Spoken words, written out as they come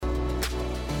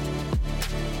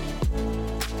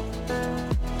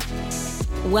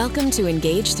Welcome to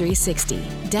Engage 360,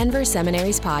 Denver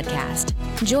Seminary's podcast.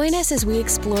 Join us as we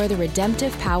explore the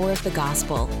redemptive power of the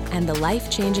gospel and the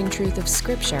life-changing truth of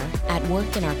Scripture at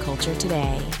work in our culture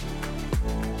today.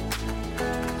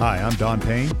 Hi, I'm Don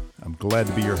Payne. I'm glad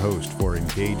to be your host for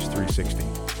Engage 360.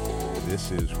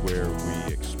 This is where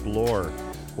we explore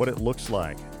what it looks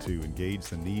like to engage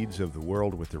the needs of the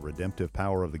world with the redemptive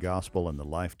power of the gospel and the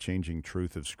life-changing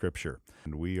truth of Scripture.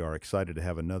 And we are excited to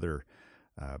have another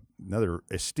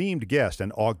esteemed guest,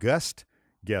 an august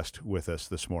guest with us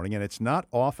this morning. And it's not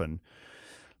often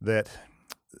that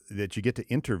you get to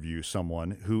interview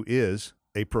someone who is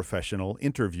a professional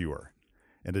interviewer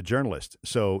and a journalist.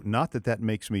 So not that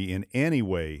makes me in any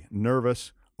way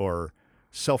nervous or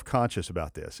self-conscious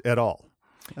about this at all.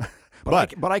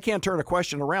 But I can't turn a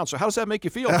question around. So how does that make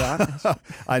you feel, Don?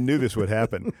 I knew this would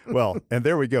happen. Well, and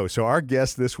there we go. So our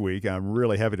guest this week, I'm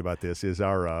really happy about this, is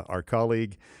our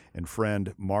colleague and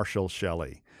friend, Marshall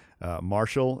Shelley.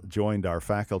 Marshall joined our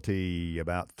faculty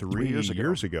about three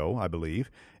years ago, I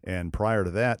believe, and prior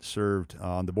to that served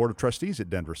on the Board of Trustees at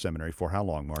Denver Seminary for how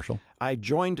long, Marshall? I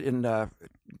joined in the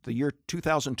year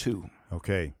 2002.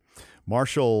 Okay.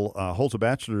 Marshall holds a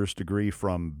bachelor's degree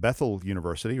from Bethel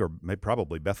University, or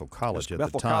probably Bethel College at the time.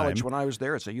 Bethel College when I was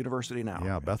there. It's a university now.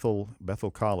 Yeah,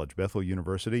 Bethel College, Bethel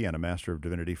University, and a Master of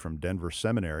Divinity from Denver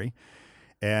Seminary.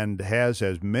 And has,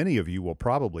 as many of you will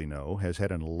probably know, has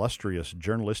had an illustrious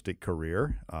journalistic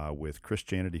career with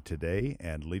Christianity Today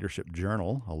and Leadership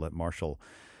Journal. I'll let Marshall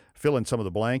fill in some of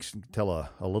the blanks and tell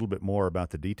a little bit more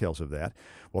about the details of that.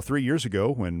 Well, 3 years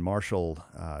ago, when Marshall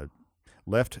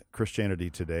left Christianity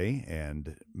Today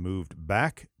and moved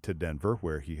back to Denver,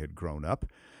 where he had grown up,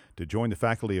 to join the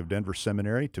faculty of Denver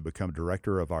Seminary to become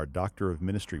director of our Doctor of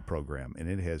Ministry program. And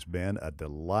it has been a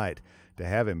delight to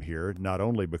have him here, not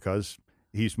only because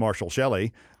he's Marshall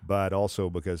Shelley, but also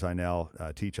because I now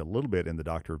teach a little bit in the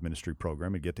Doctor of Ministry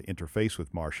program and get to interface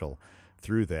with Marshall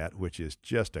through that, which is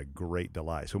just a great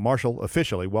delight. So, Marshall,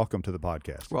 officially, welcome to the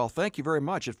podcast. Well, thank you very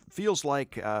much. It feels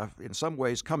like, in some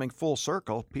ways, coming full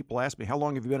circle. People ask me, how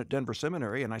long have you been at Denver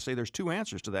Seminary? And I say there's two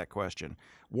answers to that question.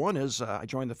 One is I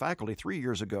joined the faculty 3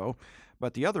 years ago,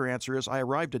 but the other answer is I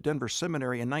arrived at Denver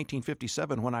Seminary in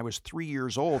 1957 when I was 3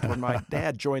 years old when my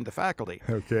dad joined the faculty.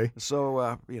 Okay. So,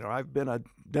 I've been a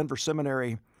Denver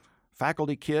Seminary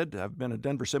faculty kid. I've been a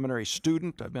Denver Seminary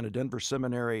student. I've been a Denver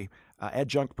Seminary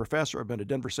adjunct professor. I've been a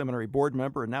Denver Seminary board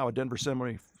member, and now a Denver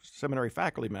Seminary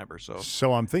faculty member.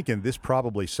 So I'm thinking this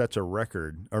probably sets a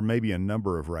record, or maybe a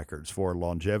number of records, for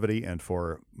longevity and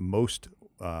for most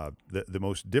the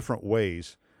most different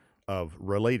ways of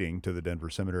relating to the Denver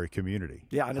Seminary community.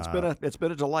 Yeah, and it's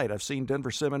been a delight. I've seen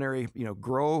Denver Seminary,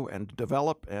 grow and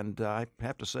develop, and I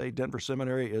have to say Denver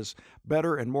Seminary is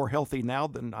better and more healthy now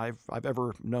than I've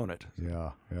ever known it.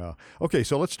 Yeah. Okay,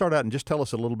 so let's start out and just tell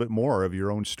us a little bit more of your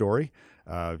own story.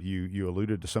 You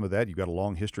alluded to some of that. You've got a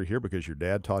long history here because your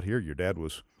dad taught here. Your dad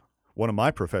was one of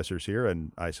my professors here,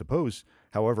 and I suppose,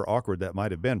 however awkward that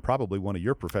might have been, probably one of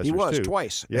your professors too. He was,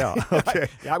 twice. Yeah, okay.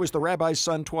 I was the rabbi's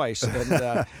son twice,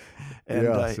 and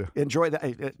enjoyed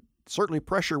that. Certainly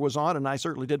pressure was on, and I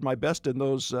certainly did my best in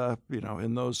those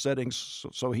settings,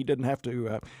 so he didn't have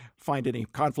to find any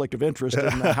conflict of interest in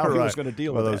how right. he was going to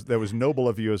deal with that. That was noble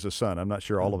of you as a son. I'm not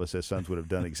sure all of us as sons would have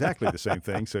done exactly the same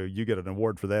thing, so you get an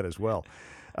award for that as well.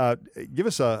 Give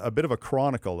us a bit of a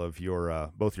chronicle of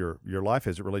your both your life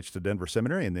as it relates to Denver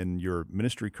Seminary and then your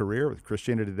ministry career with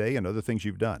Christianity Today and other things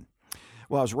you've done.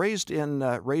 Well, I was raised in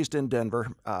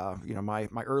Denver.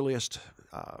 My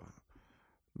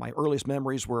earliest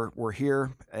memories were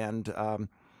here, and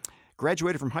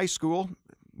graduated from high school.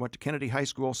 Went to Kennedy High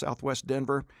School, Southwest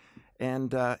Denver,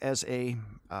 and as a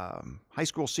high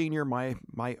school senior, my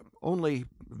only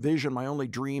vision, my only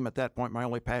dream at that point, my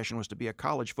only passion was to be a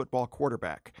college football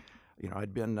quarterback.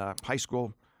 I'd been a high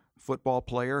school football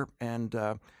player, and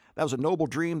that was a noble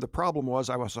dream. The problem was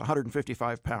I was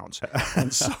 155 pounds,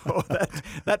 and so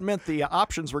that meant the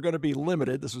options were going to be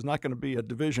limited. This was not going to be a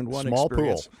Division I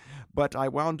experience. Pool. But I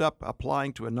wound up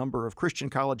applying to a number of Christian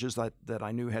colleges that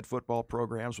I knew had football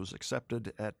programs, was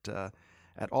accepted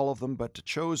at all of them, but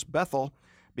chose Bethel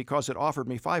because it offered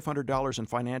me $500 in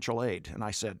financial aid. And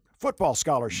I said, football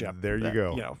scholarship. There you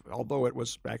go. Although it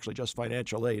was actually just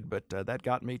financial aid, but that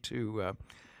got me to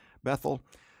Bethel.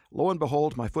 Lo and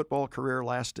behold, my football career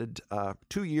lasted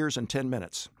 2 years and 10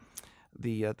 minutes.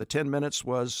 The 10 minutes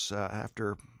was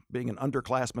after being an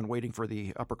underclassman waiting for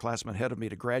the upperclassman ahead of me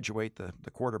to graduate,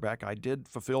 the quarterback. I did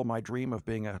fulfill my dream of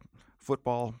being a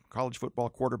college football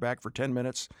quarterback for 10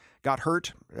 minutes. Got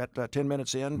hurt at 10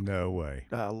 minutes in. No way.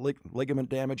 Ligament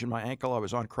damage in my ankle. I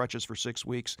was on crutches for 6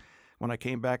 weeks. When I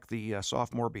came back, the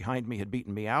sophomore behind me had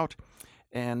beaten me out.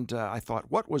 And I thought,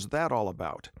 what was that all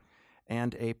about?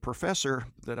 And a professor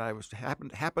that I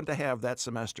happened to have that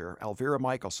semester, Elvira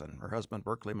Michelson, her husband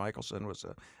Berkeley Michelson was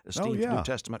a esteemed New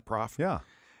Testament prof. Yeah.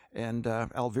 And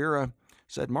Elvira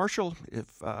said, Marshall,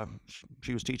 if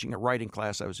she was teaching a writing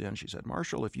class I was in, she said,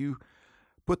 Marshall, if you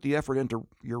put the effort into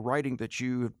your writing that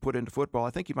you put into football, I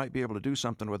think you might be able to do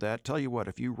something with that. Tell you what,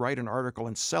 if you write an article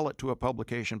and sell it to a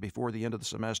publication before the end of the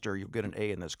semester, you'll get an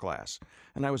A in this class.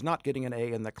 And I was not getting an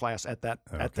A in the class at that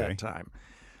time.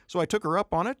 So I took her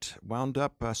up on it, wound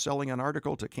up selling an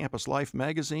article to Campus Life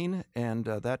magazine, and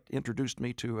that introduced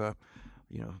me to,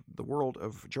 the world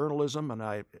of journalism.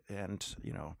 And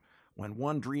when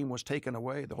one dream was taken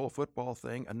away, the whole football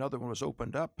thing, another one was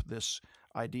opened up. This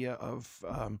idea of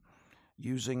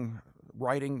using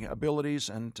writing abilities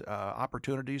and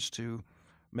opportunities to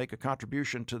make a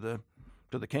contribution to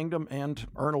the kingdom and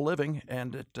earn a living,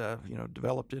 and it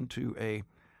developed into a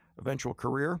eventual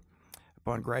career.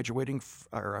 Upon graduating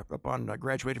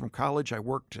from college, I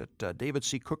worked at David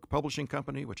C. Cook Publishing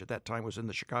Company, which at that time was in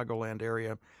the Chicagoland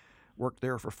area. Worked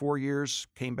there for 4 years,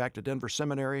 came back to Denver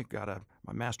Seminary, got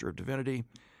my Master of Divinity.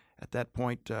 At that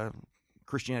point,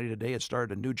 Christianity Today had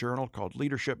started a new journal called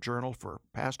Leadership Journal for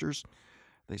pastors.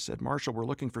 They said, Marshall, we're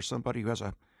looking for somebody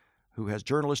who has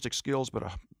journalistic skills but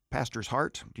a pastor's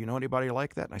heart. Do you know anybody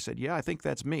like that? And I said, yeah, I think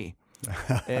that's me.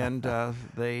 And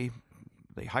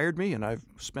they hired me, and I've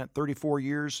spent 34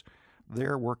 years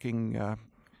there working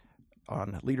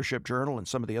on Leadership Journal and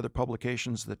some of the other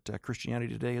publications that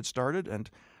Christianity Today had started, and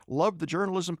loved the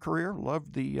journalism career,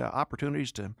 loved the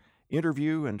opportunities to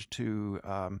interview and to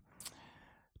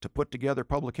put together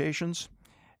publications.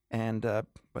 And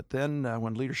but then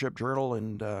when Leadership Journal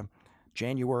in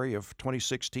January of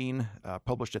 2016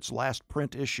 published its last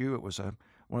print issue, it was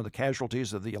one of the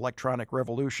casualties of the electronic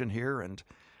revolution here, and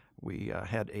we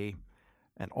had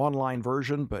an online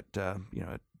version, but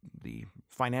the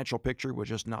financial picture was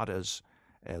just not as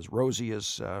rosy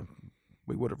as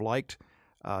we would have liked.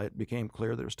 It became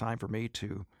clear that it was time for me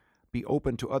to be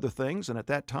open to other things, and at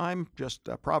that time, just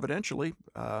providentially,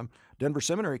 Denver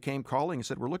Seminary came calling and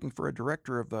said, we're looking for a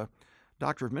director of the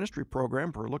Doctor of Ministry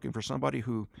program. We're looking for somebody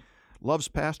who loves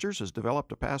pastors, has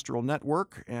developed a pastoral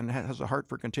network, and has a heart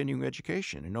for continuing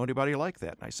education. And know anybody like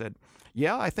that? And I said,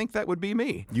 yeah, I think that would be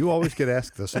me. You always get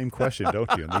asked the same question, don't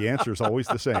you? And the answer is always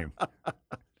the same.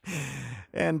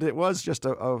 And it was just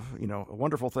a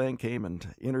wonderful thing. Came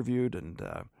and interviewed and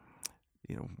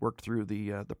worked through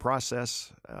the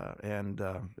process, and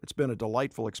it's been a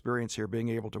delightful experience here, being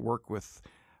able to work with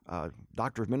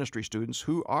Doctor of Ministry students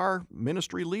who are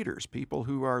ministry leaders, people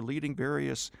who are leading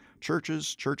various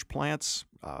churches, church plants,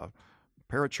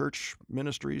 parachurch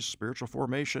ministries, spiritual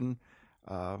formation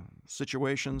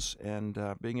situations, and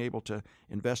being able to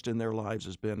invest in their lives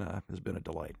has been a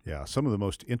delight. Yeah, some of the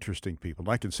most interesting people,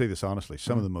 and I can say this honestly,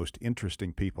 some of the most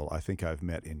interesting people I think I've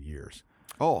met in years.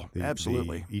 Oh,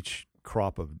 absolutely. Each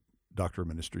crop of Doctor of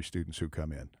Ministry students who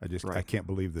come in. Right. I can't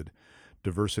believe the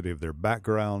diversity of their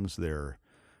backgrounds, their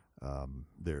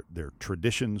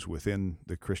traditions within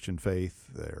the Christian faith,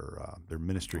 their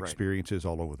ministry experiences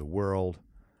all over the world.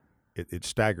 It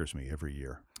staggers me every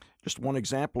year. Just one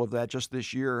example of that, just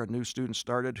this year, a new student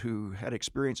started who had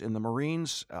experience in the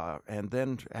Marines, and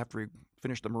then after he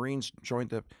finished the Marines, joined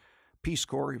the Peace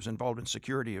Corps. He was involved in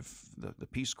security of the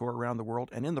Peace Corps around the world,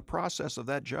 and in the process of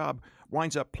that job,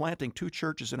 winds up planting 2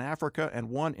 churches in Africa and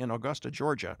 1 in Augusta,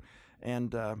 Georgia.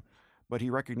 And but he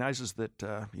recognizes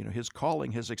that his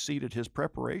calling has exceeded his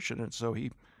preparation, and so he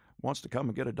wants to come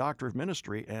and get a Doctor of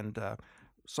Ministry. And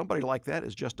somebody like that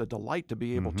is just a delight to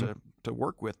be able to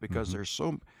work with, because there's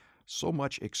so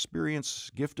much experience,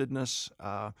 giftedness,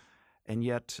 and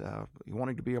yet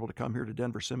wanting to be able to come here to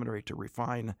Denver Seminary to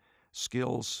refine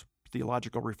skills,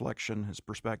 theological reflection, his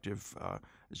perspective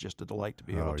is just a delight to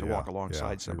be able to walk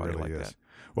alongside somebody really like that.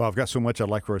 Well, I've got so much I'd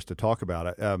like for us to talk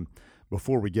about.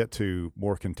 Before we get to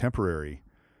more contemporary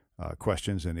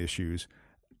questions and issues,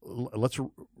 let's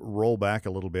roll back a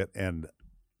little bit and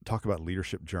talk about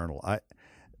Leadership Journal.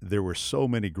 There were so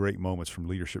many great moments from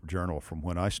Leadership Journal from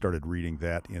when I started reading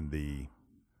that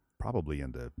probably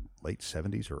in the late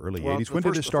 70s or early 80s. When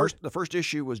did it start? The first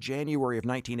issue was January of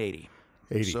 1980.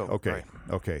 80. So, okay. Right.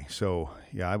 Okay. So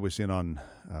I was in on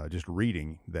just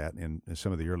reading that in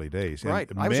some of the early days. Right.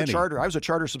 And I was a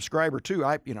charter subscriber too.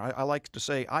 I like to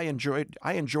say I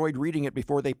enjoyed reading it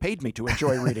before they paid me to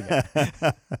enjoy reading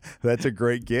it. That's a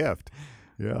great gift.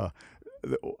 Yeah.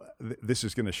 This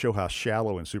is going to show how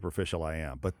shallow and superficial I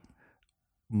am, but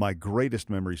my greatest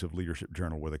memories of Leadership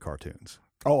Journal were the cartoons.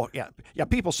 Oh, yeah. Yeah,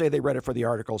 people say they read it for the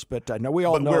articles, but no, we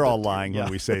all know. We're all lying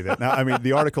when we say that. Now, I mean,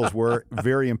 the articles were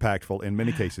very impactful in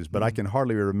many cases, but I can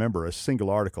hardly remember a single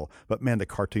article. But, man, the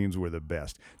cartoons were the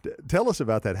best. Tell us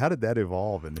about that. How did that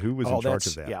evolve, and who was in charge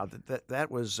of that? Yeah, that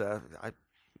was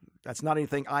that's not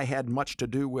anything I had much to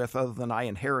do with, other than I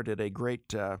inherited a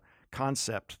great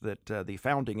concept that the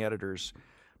founding editors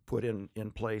put in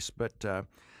place. But,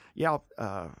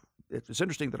 it's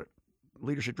interesting that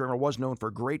Leadership Journal was known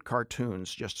for great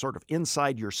cartoons, just sort of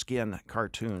inside your skin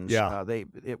cartoons. Yeah.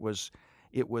 It was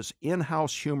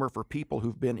in-house humor for people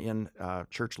who've been in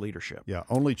church leadership. Yeah,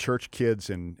 only church kids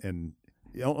and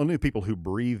only people who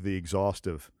breathe the exhaust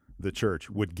of the church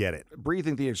would get it.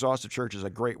 Breathing the exhaust of church is a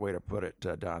great way to put it,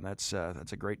 Don. That's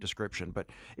a great description. But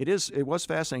it was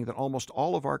fascinating that almost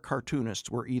all of our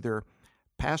cartoonists were either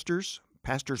pastors,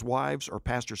 pastors' wives, or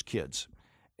pastors' kids.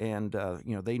 And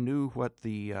they knew what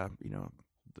the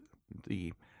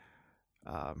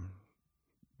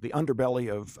underbelly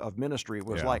of ministry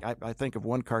was like. I think of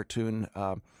one cartoon,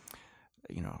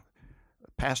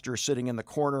 pastor sitting in the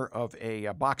corner of a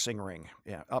boxing ring,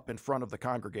 up in front of the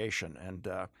congregation, and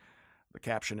the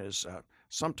caption is,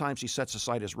 sometimes he sets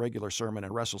aside his regular sermon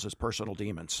and wrestles his personal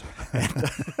demons.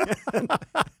 And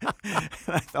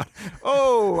I thought,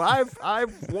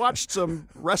 I've watched some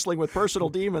wrestling with personal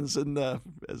demons, and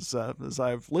as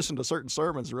I've listened to certain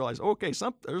sermons, and realized,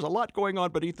 there's a lot going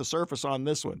on beneath the surface on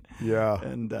this one. Yeah,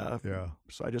 and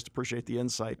so I just appreciate the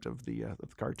insight of the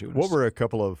cartoonists. What were a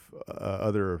couple of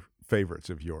other favorites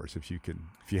of yours, if you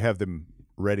have them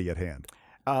ready at hand?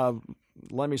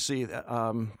 Let me see.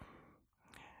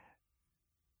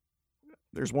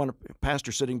 There's one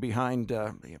pastor sitting behind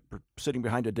a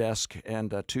desk,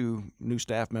 and two new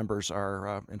staff members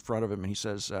are in front of him, and he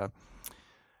says,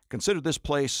 "Consider this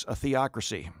place a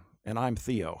theocracy, and I'm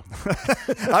Theo."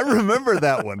 I remember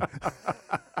that one.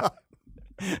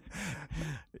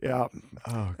 Yeah.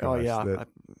 Oh, gosh, yeah.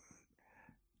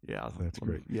 That's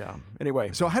great. Yeah.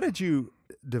 Anyway, so how did you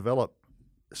develop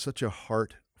such a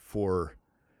heart for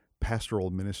pastoral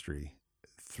ministry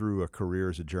through a career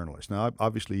as a journalist? Now,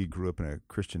 obviously, you grew up in a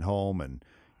Christian home, and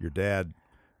your dad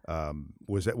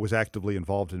was actively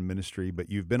involved in ministry. But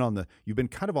you've been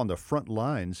kind of on the front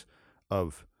lines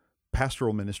of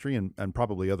pastoral ministry and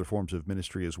probably other forms of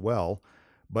ministry as well.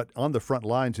 But on the front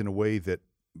lines in a way that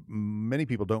many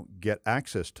people don't get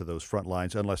access to those front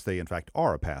lines unless they, in fact,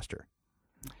 are a pastor.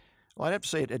 Well, I'd have to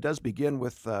say it does begin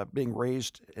with being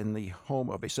raised in the home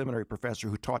of a seminary professor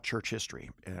who taught church history.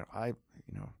 And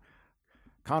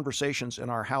conversations in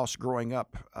our house growing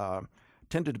up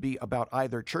tended to be about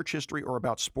either church history or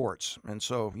about sports. And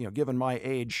so, given my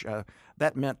age,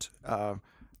 that meant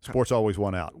sports always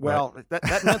won out. Well, right?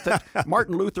 that meant that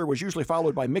Martin Luther was usually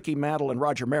followed by Mickey Mantle and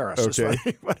Roger Maris. Okay.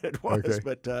 Is what it was. Okay.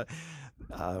 But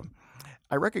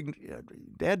I reckon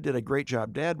Dad did a great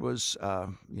job. Dad was,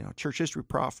 church history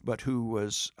prof, but who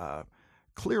was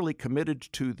clearly committed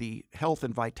to the health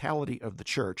and vitality of the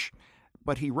church.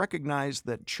 But he recognized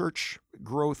that church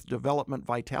growth, development,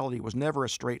 vitality was never a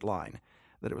straight line,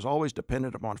 that it was always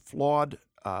dependent upon flawed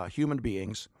human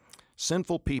beings,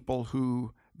 sinful people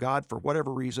who God, for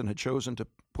whatever reason, had chosen to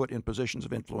put in positions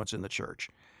of influence in the church.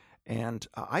 And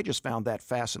I just found that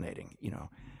fascinating.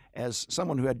 As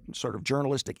someone who had sort of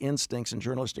journalistic instincts and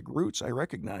journalistic roots, I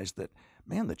recognized that,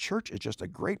 man, the church is just a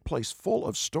great place full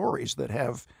of stories that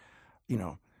have,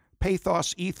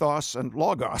 pathos, ethos, and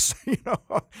logos.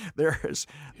 There's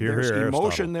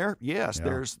emotion there. Yes,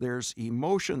 yeah. There's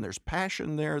emotion. There's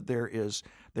passion there. There is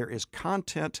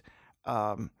content.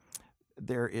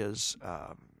 There's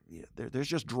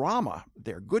just drama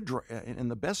there. Good in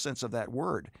the best sense of that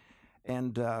word.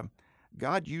 And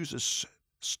God uses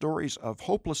stories of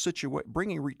hopeless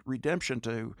bringing redemption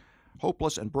to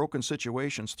hopeless and broken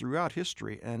situations throughout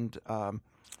history, and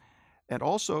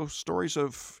also stories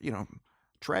of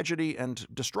tragedy and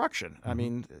destruction. Mm-hmm. I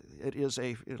mean, it is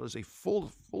a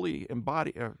fully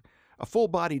embodied, a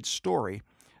full-bodied story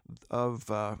of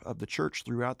the church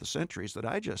throughout the centuries that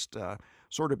I just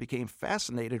sort of became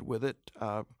fascinated with it.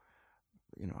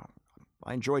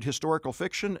 I enjoyed historical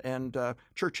fiction, and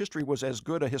church history was as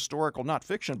good a historical, not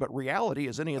fiction, but reality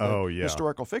as any of the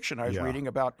historical fiction I was reading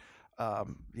about.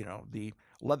 The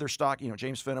Leatherstock,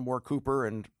 James Fenimore Cooper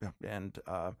and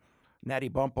Natty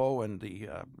Bumppo and the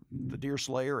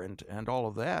Deerslayer and all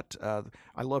of that.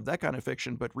 I love that kind of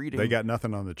fiction, but they got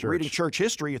nothing on the church. Reading church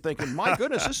history, you're thinking, my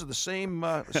goodness, this is the same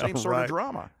sort of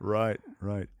drama. Right.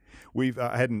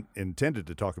 I hadn't intended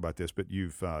to talk about this, but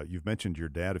you've mentioned your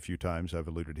dad a few times. I've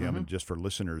alluded to him, and just for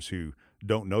listeners who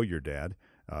don't know your dad,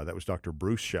 that was Dr.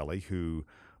 Bruce Shelley, who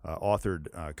authored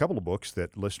a couple of books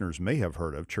that listeners may have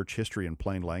heard of: Church History in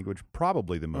Plain Language,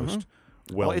 probably the most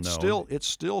well known. It's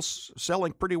still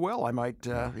selling pretty well. I might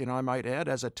I might add,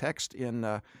 as a text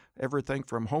in everything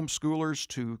from homeschoolers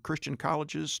to Christian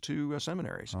colleges to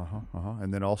seminaries.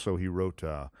 And then also he wrote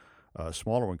a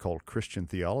smaller one called Christian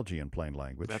Theology in Plain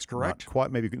Language. That's correct.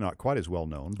 Maybe not quite as well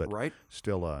known, but right.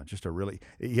 Still just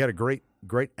he had a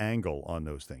great angle on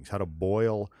those things, how to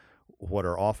boil what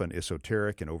are often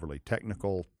esoteric and overly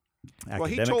technical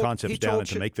academic concepts down and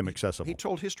to make them accessible. He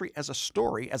told history as a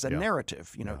story, as a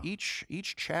narrative. Each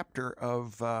chapter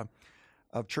of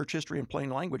Church History in Plain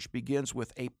Language begins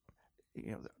with the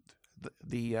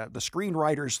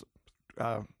screenwriter's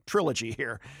trilogy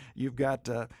here. You've got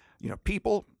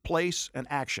people, place, and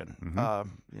action.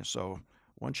 So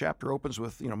one chapter opens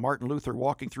with Martin Luther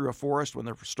walking through a forest when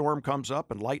the storm comes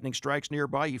up and lightning strikes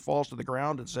nearby. He falls to the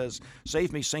ground and says,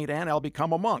 "Save me, Saint Anne, I'll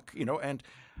become a monk." And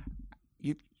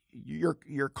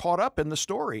you're caught up in the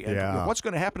story. And what's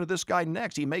going to happen to this guy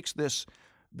next? He makes this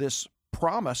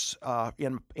promise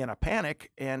in a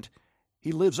panic, and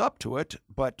he lives up to it.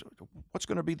 But what's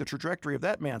going to be the trajectory of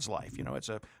that man's life? It's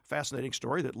a fascinating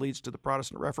story that leads to the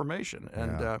Protestant Reformation.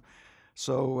 And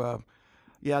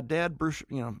Dad, Bruce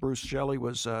Shelley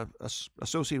was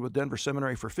associated with Denver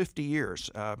Seminary for 50 years.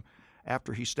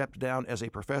 After he stepped down as a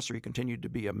professor, he continued to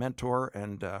be a mentor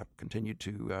and continued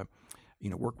to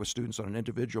work with students on an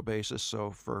individual basis. So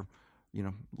for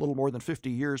a little more than 50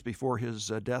 years before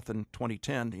his death in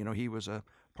 2010, he was a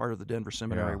part of the Denver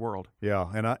Seminary world.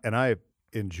 Yeah, and I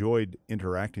enjoyed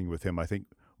interacting with him, I think,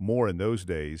 more in those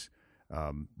days,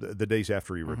 the days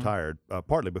after he retired,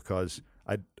 partly because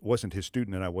I wasn't his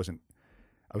student and I was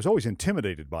always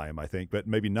intimidated by him, I think, but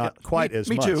maybe not quite as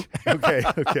much. Me too.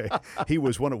 Okay. He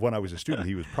was when I was a student,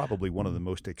 he was probably one of the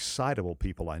most excitable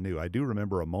people I knew. I do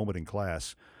remember a moment in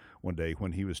class one day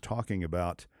when he was talking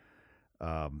about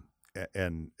a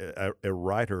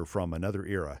writer from another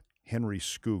era, Henry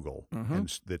Scougal,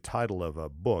 and the title of a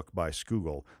book by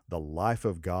Scougal, The Life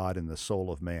of God in the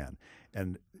Soul of Man.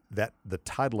 And the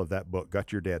title of that book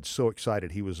got your dad so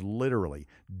excited he was literally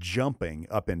jumping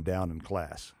up and down in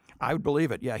class. I would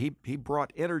believe it. Yeah, he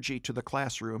brought energy to the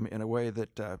classroom in a way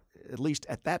that, at least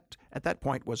at that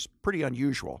point, was pretty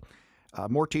unusual.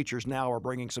 More teachers now are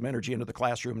bringing some energy into the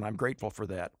classroom, and I'm grateful for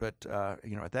that. But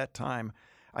at that time,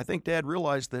 I think Dad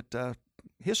realized that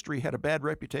history had a bad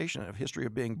reputation of history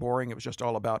of being boring. It was just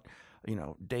all about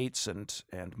dates and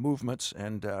movements,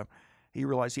 and he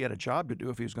realized he had a job to do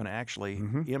if he was going to actually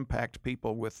impact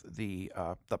people with the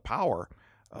power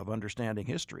of understanding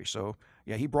history. So,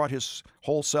 he brought his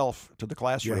whole self to the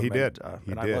classroom. Yeah, he did.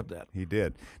 I loved that. He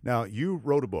did. Now, you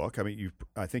wrote a book. I mean,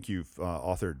 I think you've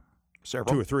authored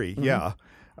several, 2 or 3. Yeah.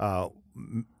 I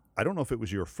don't know if it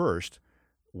was your first,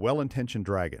 Well-Intentioned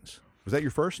Dragons. Was that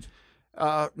your first?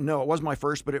 No, it wasn't my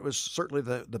first, but it was certainly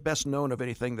the best known of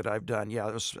anything that I've done. Yeah,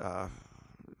 it was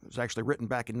actually written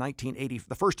back in 1980.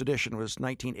 The first edition was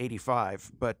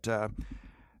 1985, but a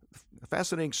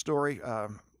fascinating story.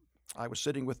 I was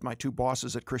sitting with my 2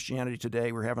 bosses at Christianity Today.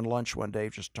 We were having lunch one day,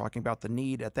 just talking about the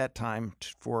need at that time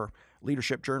for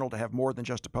Leadership Journal to have more than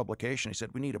just a publication. He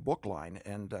said, "We need a book line,"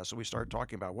 and so we started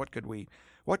talking about what could we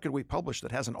publish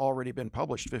that hasn't already been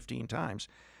published 15 times.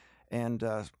 And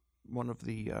one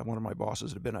of my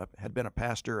bosses had been a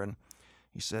pastor, and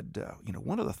he said,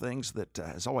 one of the things that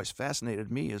has always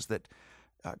fascinated me is that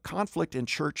conflict in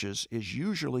churches is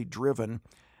usually driven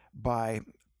by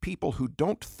people who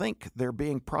don't think they're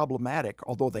being problematic,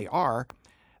 although they are.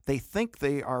 They think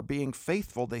they are being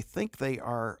faithful. They think they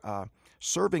are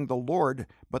serving the Lord,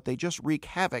 but they just wreak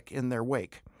havoc in their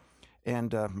wake.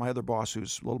 And my other boss,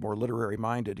 who's a little more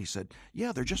literary-minded, he said,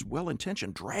 "Yeah, they're just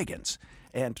well-intentioned dragons."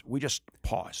 And we just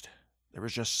paused. There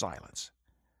was just silence.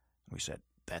 We said,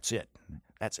 "That's it.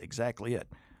 That's exactly it.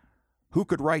 Who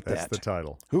could write that?" That's the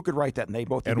title. Who could write that? And they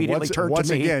both immediately turned to me. Once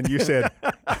again, you said,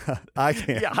 "I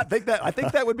can." Yeah, I think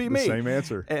that would be me. Same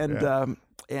answer. And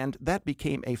and that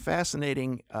became a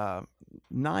fascinating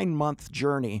 9-month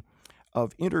journey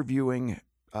of interviewing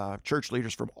church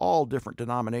leaders from all different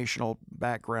denominational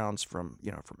backgrounds, from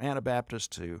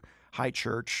Anabaptist to high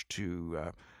church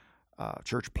to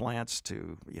church plants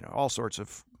to all sorts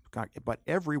of. But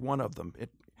every one of them,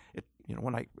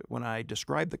 when I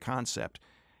described the concept,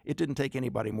 it didn't take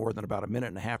anybody more than about a minute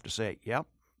and a half to say, "Yep,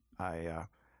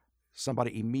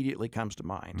 somebody immediately comes to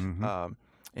mind."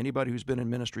 Anybody who's been in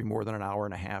ministry more than an hour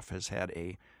and a half has had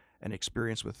an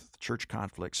experience with church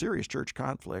conflict, serious church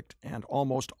conflict, and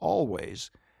almost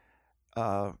always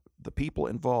the people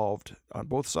involved on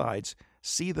both sides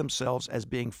see themselves as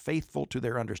being faithful to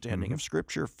their understanding of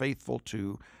Scripture, faithful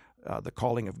to the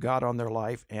calling of God on their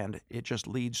life, and it just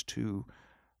leads to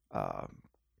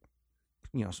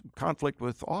conflict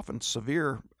with often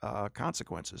severe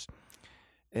consequences.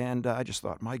 And I just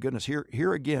thought, my goodness,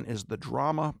 here again is the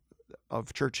drama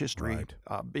of church history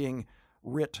Right. being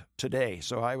writ today.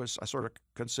 So I sort of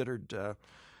considered,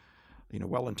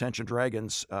 Well-Intentioned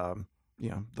Dragons, the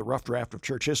rough draft of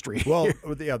church history. Well,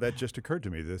 yeah, that just occurred to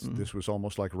me. This was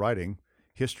almost like writing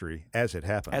history as it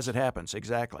happens. As it happens,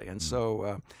 exactly. And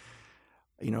so,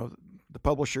 the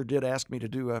publisher did ask me to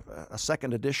do a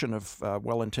second edition of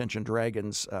Well-Intentioned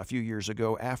Dragons a few years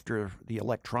ago after the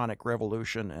electronic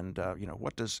revolution. And,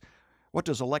 what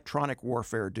does electronic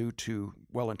warfare do to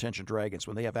well-intentioned dragons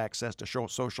when they have access to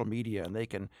social media and they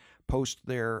can post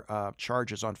their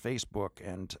charges on Facebook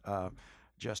and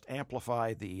just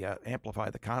amplify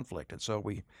the conflict? And so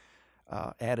we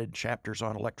added chapters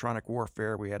on electronic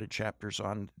warfare. We added chapters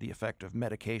on the effect of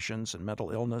medications and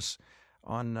mental illness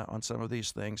on some of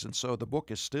these things. And so the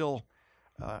book is still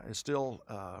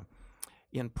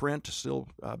in print, still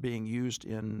being used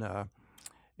in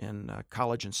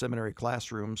college and seminary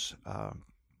classrooms.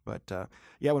 But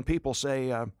when people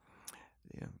say,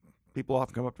 people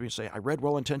often come up to me and say, I read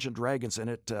Well-Intentioned Dragons, and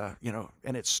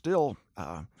and it's still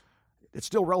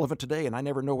relevant today, and I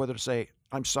never know whether to say,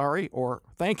 I'm sorry or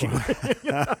thank you.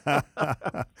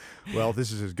 Well,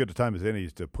 this is as good a time as any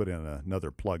to put in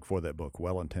another plug for that book,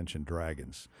 Well-Intentioned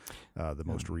Dragons, the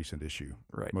most recent issue,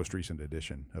 most recent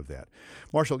edition of that.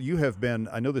 Marshall, you have been,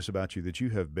 I know this about you, that you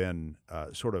have been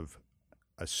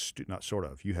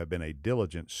you have been a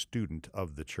diligent student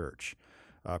of the church,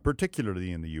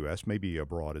 particularly in the U.S., maybe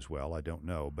abroad as well, I don't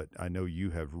know, but I know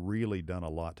you have really done a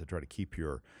lot to try to keep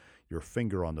your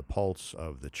finger on the pulse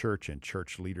of the church and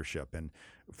church leadership, and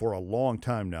for a long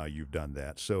time now you've done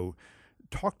that. So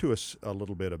talk to us a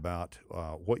little bit about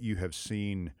what you have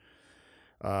seen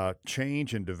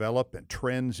change and develop and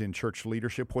trends in church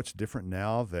leadership. What's different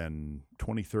now than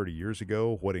 20, 30 years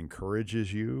ago? What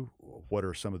encourages you? What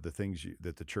are some of the things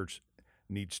that the church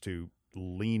needs to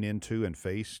lean into and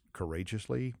face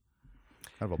courageously?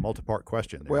 Kind of a multi-part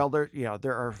question there. Well, there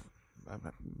are.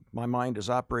 My mind is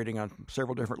operating on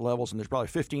several different levels, and there's probably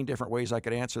 15 different ways I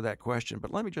could answer that question.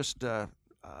 But let me just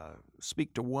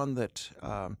speak to one that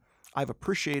I've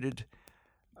appreciated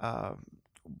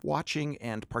watching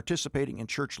and participating in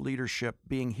church leadership,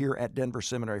 being here at Denver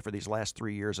Seminary for these last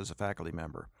 3 years as a faculty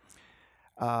member.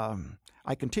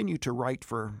 I continue to write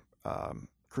for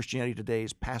Christianity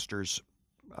Today's pastors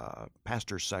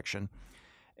section,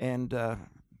 and a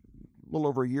little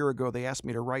over a year ago they asked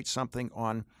me to write something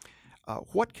on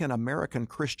what can American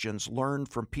Christians learn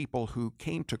from people who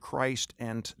came to Christ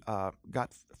and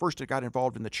got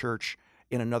involved in the church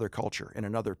in another culture, in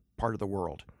another part of the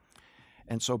world.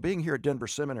 And so being here at Denver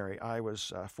Seminary, I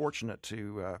was fortunate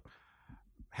to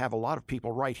have a lot of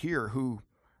people right here who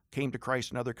came to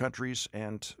Christ in other countries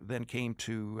and then came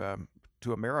to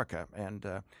America. And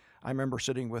I remember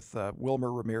sitting with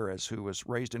Wilmer Ramirez, who was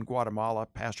raised in Guatemala,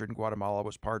 pastored in Guatemala,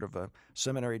 was part of a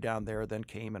seminary down there, then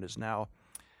came and is now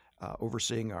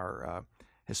overseeing our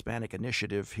Hispanic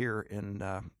initiative here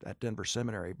at Denver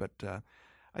Seminary. But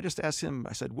I just asked him,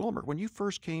 I said, Wilmer, when you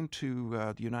first came to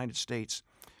the United States,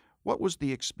 what was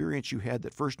the experience you had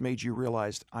that first made you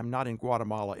realize I'm not in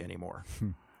Guatemala anymore?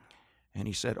 And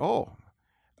he said,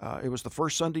 it was the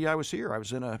first Sunday I was here. I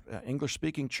was in an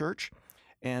English-speaking church,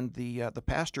 and the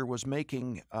pastor was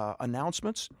making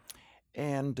announcements,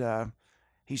 and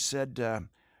he said,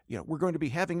 we're going to be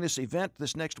having this event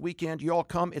this next weekend. You all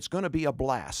come. It's going to be a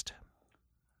blast.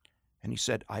 And he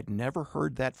said, I'd never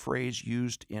heard that phrase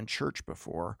used in church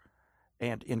before.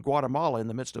 And in Guatemala, in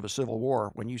the midst of a civil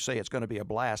war, when you say it's going to be a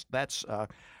blast, that's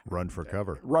run for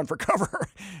cover. Run for cover.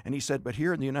 And he said, but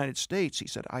here in the United States, he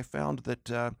said, I found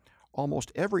that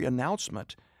almost every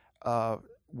announcement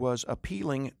was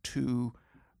appealing to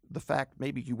the fact,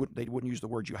 maybe they wouldn't use the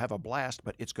word you have a blast,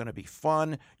 but it's going to be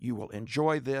fun. You will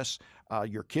enjoy this.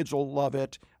 Your kids will love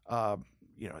it.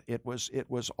 It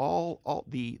was all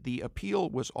the appeal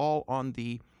was all on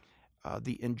the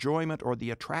enjoyment or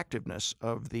the attractiveness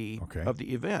of the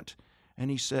event. And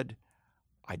he said,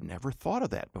 I'd never thought of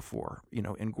that before.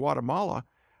 In Guatemala,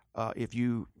 if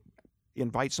you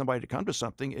invite somebody to come to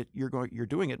something, you're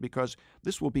doing it because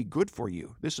this will be good for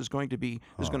you. This is going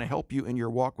to help you in your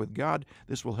walk with God.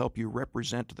 This will help you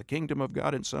represent the kingdom of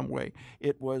God in some way.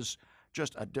 It was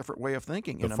just a different way of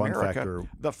thinking in America.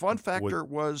 The fun factor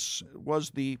was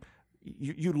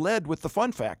you led with the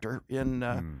fun factor in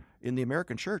the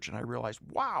American church, and I realized,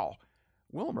 wow,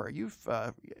 Wilmer,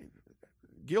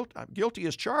 guilty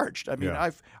as charged. I mean,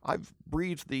 Yeah. I've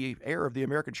breathed the air of the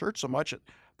American church so much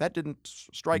that didn't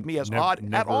strike me as Never- odd at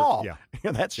never- all. yeah.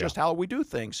 That's just how we do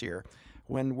things here.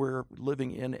 When we're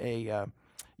living in a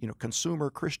consumer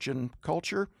Christian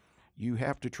culture, you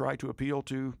have to try to appeal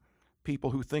to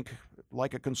people who think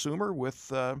like a consumer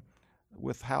with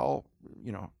how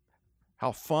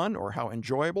how fun or how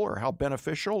enjoyable or how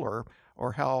beneficial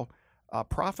or how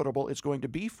profitable it's going to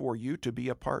be for you to be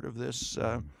a part of this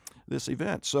this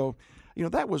event. So,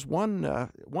 that was one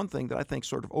thing that I think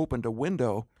sort of opened a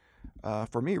window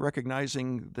for me,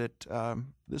 recognizing that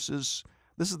this is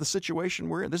the situation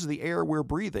we're in. This is the air we're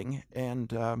breathing,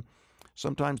 and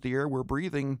sometimes the air we're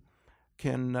breathing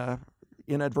can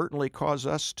inadvertently cause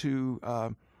us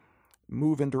to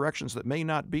move in directions that may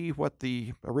not be what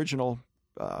the original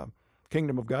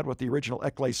kingdom of God, what the original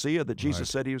ecclesia that Jesus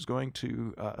said he was going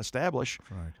to establish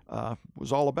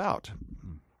was all about.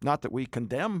 Not that we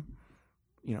condemn,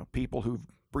 people who've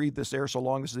breathed this air so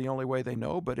long this is the only way they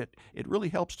know, but it really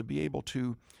helps to be able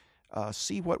to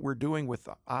see what we're doing with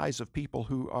the eyes of people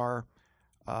who are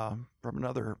from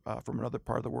another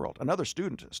part of the world. Another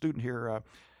student here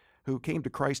who came to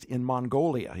Christ in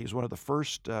Mongolia. He's one of the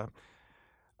first, some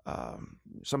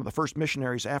of the first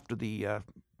missionaries after the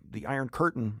Iron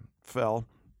Curtain fell,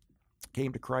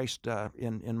 came to Christ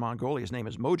in Mongolia. His name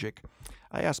is Mojik.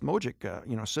 I asked Mojik,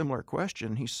 a similar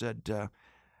question. He said,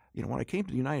 when I came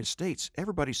to the United States,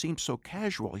 everybody seemed so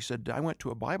casual. He said, I went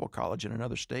to a Bible college in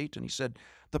another state, and he said,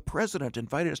 the president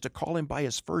invited us to call him by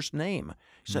his first name.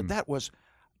 He said, that was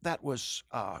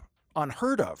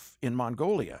unheard of in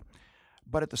Mongolia.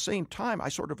 But at the same time, I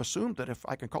sort of assumed that if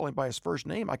I can call him by his first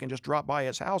name, I can just drop by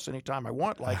his house anytime I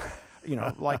want, like,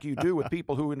 like you do with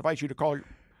people who invite you to call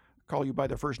you by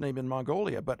their first name in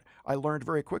Mongolia. But I learned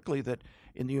very quickly that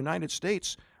in the United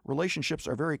States, relationships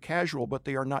are very casual, but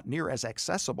they are not near as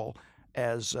accessible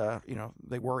as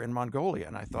they were in Mongolia.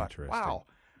 And I thought, wow,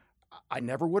 I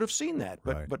never would have seen that.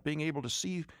 But being able to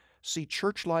see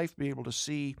church life, being able to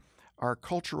see our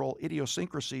cultural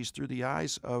idiosyncrasies through the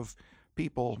eyes of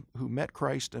people who met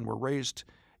Christ and were raised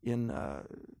in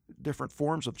different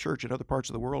forms of church in other parts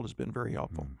of the world has been very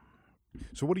helpful.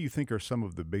 So what do you think are some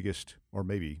of the biggest, or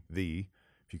maybe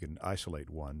if you can isolate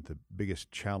one, the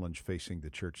biggest challenge facing the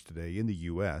church today in the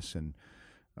U.S. and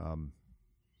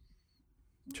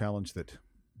challenge that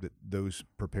those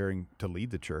preparing to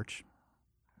lead the church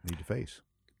need to face?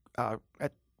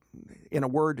 In a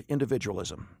word,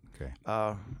 individualism. Okay.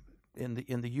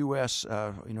 In the U.S.,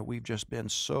 we've just been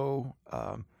so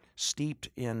steeped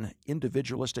in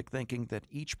individualistic thinking that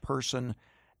each person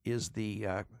is the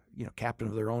captain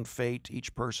of their own fate.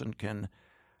 Each person can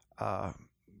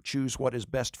choose what is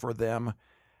best for them.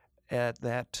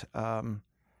 That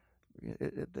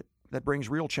brings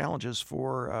real challenges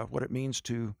for what it means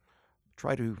to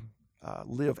try to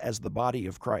live as the body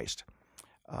of Christ.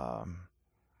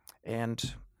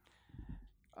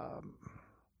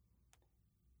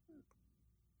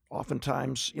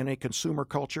 Oftentimes in a consumer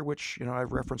culture, which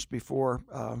I've referenced before,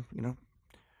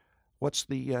 what's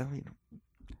the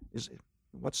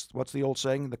old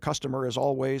saying? The customer is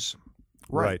always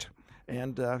right.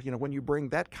 And when you bring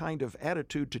that kind of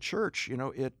attitude to church,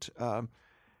 it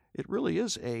really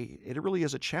is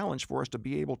a challenge for us to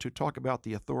be able to talk about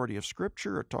the authority of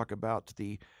Scripture, or talk about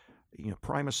the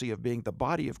primacy of being the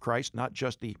body of Christ, not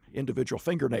just the individual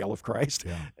fingernail of Christ.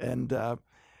 Yeah.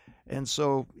 And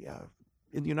so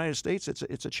in the United States,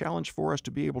 it's a challenge for us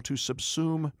to be able to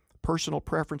subsume personal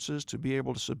preferences, to be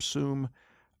able to subsume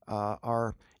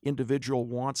our individual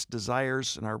wants,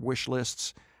 desires, and our wish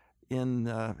lists in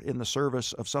the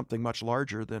service of something much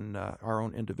larger than our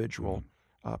own individual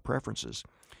preferences.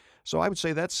 So I would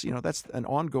say that's an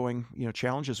ongoing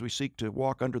challenge as we seek to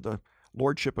walk under the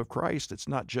lordship of Christ. It's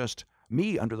not just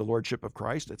me under the lordship of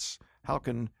Christ. It's how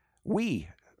can we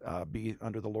be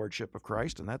under the lordship of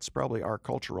Christ, and that's probably our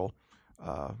cultural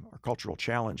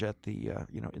challenge at the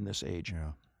in this age.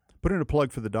 Yeah. Put in a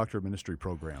plug for the Doctor of Ministry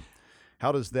program.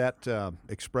 How does that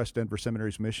express Denver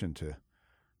Seminary's mission to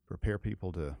prepare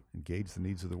people to engage the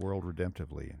needs of the world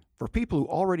redemptively? For people who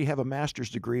already have a master's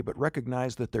degree but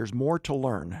recognize that there's more to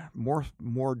learn,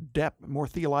 more depth, more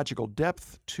theological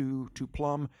depth to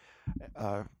plumb,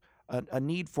 a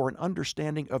need for an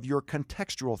understanding of your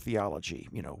contextual theology.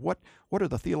 What are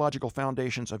the theological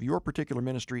foundations of your particular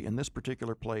ministry in this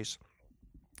particular place?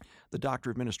 The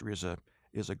Doctor of Ministry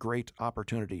is a great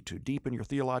opportunity to deepen your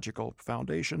theological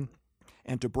foundation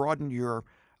and to broaden your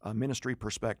ministry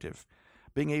perspective.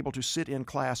 Being able to sit in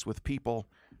class with people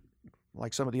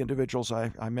like some of the individuals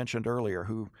I mentioned earlier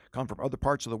who come from other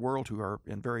parts of the world, who are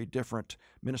in very different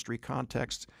ministry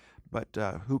contexts, but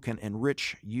who can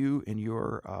enrich you in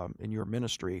your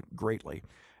ministry greatly.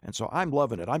 And so I'm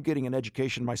loving it. I'm getting an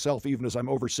education myself, even as I'm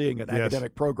overseeing an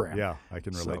academic program. Yeah, I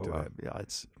can relate to that. Yeah,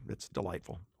 it's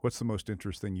delightful. What's the most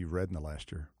interesting you've read in the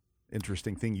last year?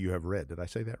 Interesting thing you have read. Did I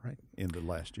say that right? In the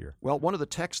last year. Well, one of the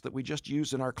texts that we just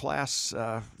used in our class,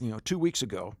 2 weeks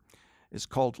ago, is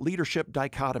called Leadership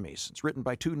Dichotomies. It's written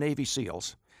by 2 Navy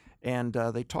SEALs, and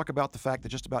they talk about the fact that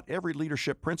just about every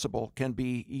leadership principle can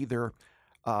be either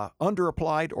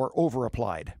underapplied or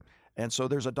overapplied. And so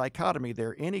there's a dichotomy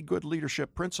there. Any good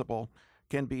leadership principle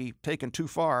can be taken too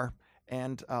far,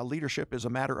 and leadership is a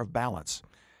matter of balance.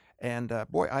 And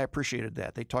boy, I appreciated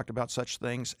that. They talked about such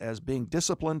things as being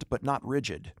disciplined but not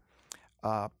rigid,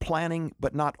 planning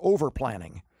but not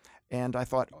over-planning. And I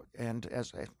thought, and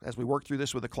as we worked through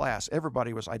this with the class,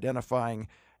 everybody was identifying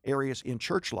areas in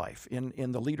church life,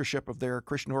 in the leadership of their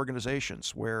Christian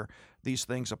organizations where these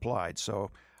things applied. So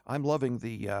I'm loving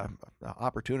the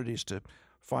opportunities to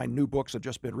find new books that have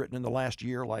just been written in the last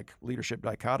year, like Leadership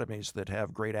Dichotomies, that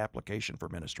have great application for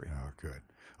ministry. Oh, good.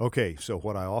 Okay, so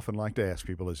what I often like to ask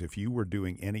people is, if you were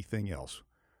doing anything else,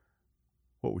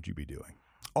 what would you be doing?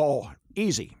 Oh,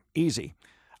 easy.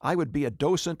 I would be a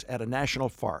docent at a national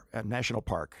park.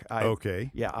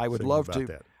 Okay. Yeah, I would love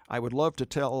to. I would love to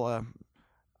tell.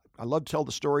 I love to tell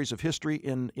the stories of history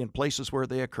in places where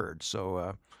they occurred.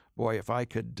 So, boy, if I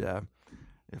could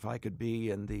be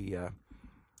in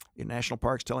national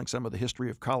parks telling some of the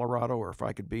history of Colorado, or if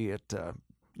I could be at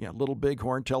Little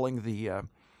Bighorn telling the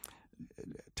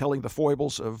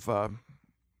foibles of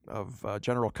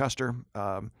General Custer,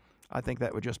 I think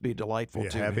that would just be delightful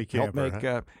to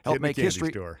help make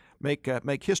history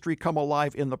make history come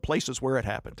alive in the places where it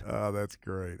happened. Oh, that's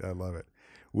great! I love it.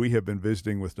 We have been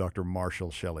visiting with Dr.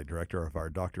 Marshall Shelley, director of our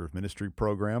Doctor of Ministry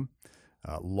program,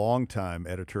 longtime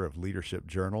editor of Leadership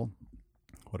Journal.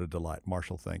 What a delight,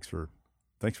 Marshall! Thanks for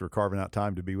carving out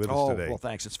time to be with us today. Well,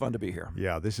 thanks. It's fun to be here.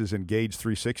 Yeah, this is Engage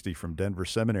 360 from Denver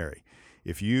Seminary.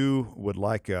 If you would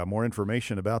like more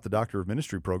information about the Doctor of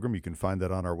Ministry program, you can find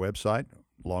that on our website,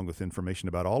 along with information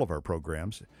about all of our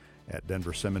programs at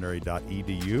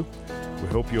denverseminary.edu. We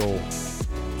hope you'll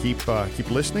keep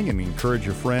listening and encourage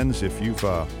your friends. If you've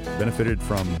benefited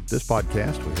from this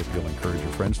podcast, we hope you'll encourage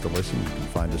your friends to listen. You can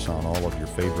find us on all of your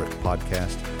favorite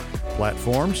podcast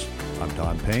platforms. I'm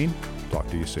Don Payne. Talk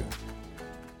to you soon.